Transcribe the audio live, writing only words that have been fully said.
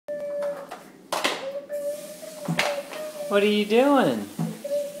What are you doing?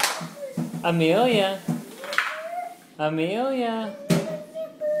 Amelia? Amelia?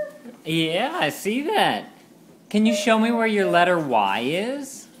 Yeah, I see that. Can you show me where your letter Y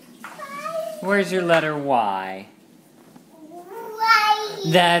is? Where's your letter Y?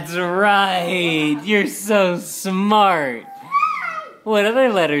 That's right. You're so smart. What other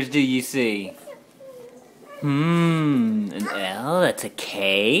letters do you see? An L, that's a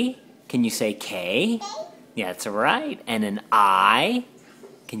K. Can you say K? Yeah, that's right. And an I.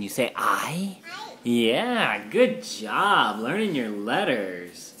 Can you say I? Yeah, good job learning your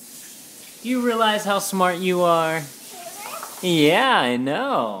letters. Do you realize how smart you are? Yeah, I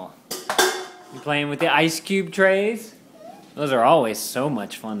know. You playing with the ice cube trays? Those are always so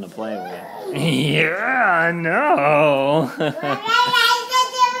much fun to play with. Yeah, I know.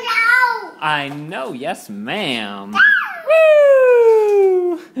 I know, yes ma'am.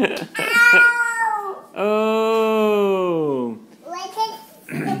 Woo! Oh.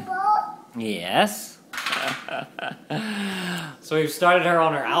 Yes. So we've started her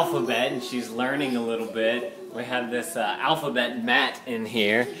on her alphabet and she's learning a little bit. We have this alphabet mat in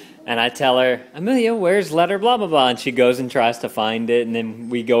here. And I tell her, Amelia, where's letter blah, blah, blah? And she goes and tries to find it. And then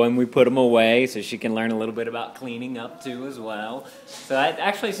we go and we put them away so she can learn a little bit about cleaning up too as well. So that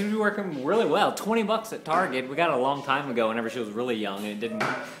actually seems to be working really well. 20 bucks at Target. We got it a long time ago whenever she was really young. And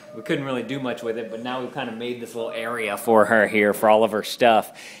we couldn't really do much with it. But now we've kind of made this little area for her here for all of her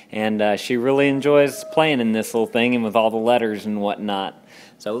stuff. And she really enjoys playing in this little thing and with all the letters and whatnot.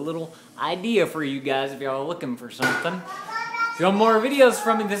 So a little idea for you guys if y'all are looking for something. If you want more videos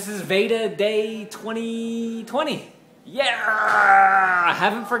from me, this is Veda Day 2020. Yeah! I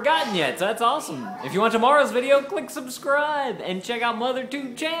haven't forgotten yet, so that's awesome. If you want tomorrow's video, click subscribe and check out my other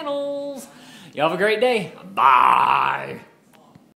 2 channels. Y'all have a great day. Bye!